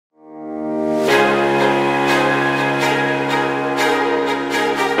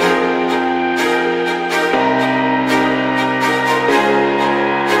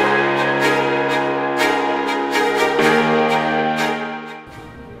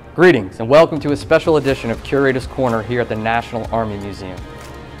Greetings and welcome to a special edition of Curator's Corner here at the National Army Museum.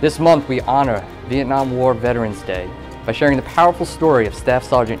 This month we honor Vietnam War Veterans Day by sharing the powerful story of Staff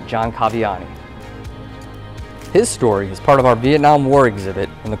Sergeant John Cavaiani. His story is part of our Vietnam War exhibit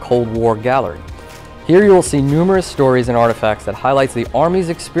in the Cold War Gallery. Here you will see numerous stories and artifacts that highlights the Army's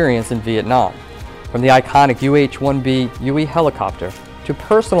experience in Vietnam, from the iconic UH-1B Huey helicopter to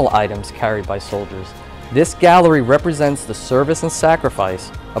personal items carried by soldiers. This gallery represents the service and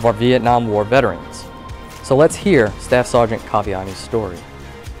sacrifice of our Vietnam War veterans. So let's hear Staff Sergeant Cavaiani's story.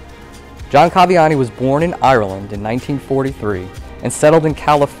 John Cavaiani was born in Ireland in 1943 and settled in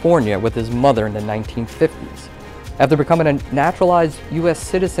California with his mother in the 1950s. After becoming a naturalized U.S.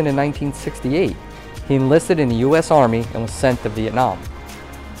 citizen in 1968, he enlisted in the U.S. Army and was sent to Vietnam.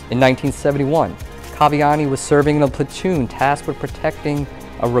 In 1971, Cavaiani was serving in a platoon tasked with protecting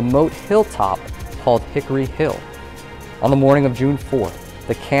a remote hilltop called Hickory Hill. On the morning of June 4th,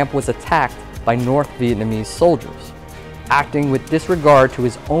 the camp was attacked by North Vietnamese soldiers. Acting with disregard to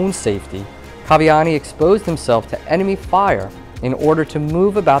his own safety, Cavaiani exposed himself to enemy fire in order to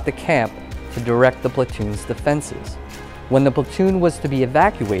move about the camp to direct the platoon's defenses. When the platoon was to be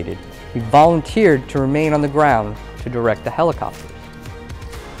evacuated, he volunteered to remain on the ground to direct the helicopters.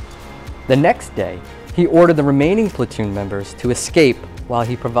 The next day, he ordered the remaining platoon members to escape while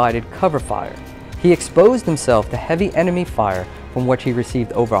he provided cover fire. He exposed himself to heavy enemy fire from which he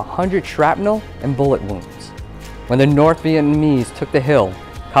received over 100 shrapnel and bullet wounds. When the North Vietnamese took the hill,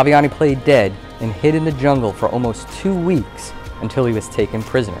 Cavaiani played dead and hid in the jungle for almost 2 weeks until he was taken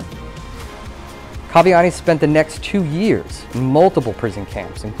prisoner. Cavaiani spent the next 2 years in multiple prison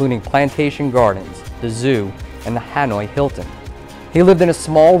camps, including Plantation Gardens, the Zoo, and the Hanoi Hilton. He lived in a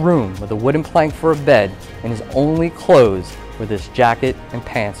small room with a wooden plank for a bed, and his only clothes were this jacket and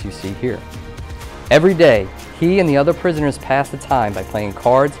pants you see here. Every day, he and the other prisoners passed the time by playing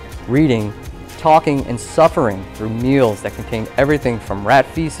cards, reading, talking, and suffering through meals that contained everything from rat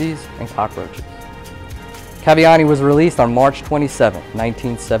feces and cockroaches. Cavaiani was released on March 27,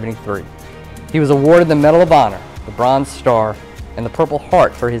 1973. He was awarded the Medal of Honor, the Bronze Star, and the Purple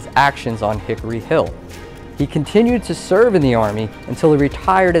Heart for his actions on Hickory Hill. He continued to serve in the Army until he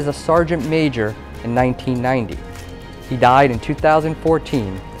retired as a Sergeant Major in 1990. He died in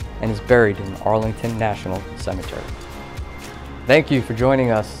 2014 and is buried in Arlington National Cemetery. Thank you for joining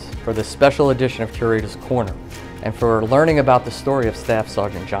us for this special edition of Curator's Corner and for learning about the story of Staff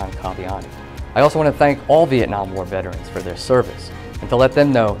Sergeant John Cavaiani. I also want to thank all Vietnam War veterans for their service and to let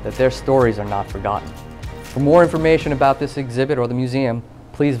them know that their stories are not forgotten. For more information about this exhibit or the museum,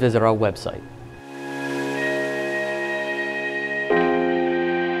 please visit our website.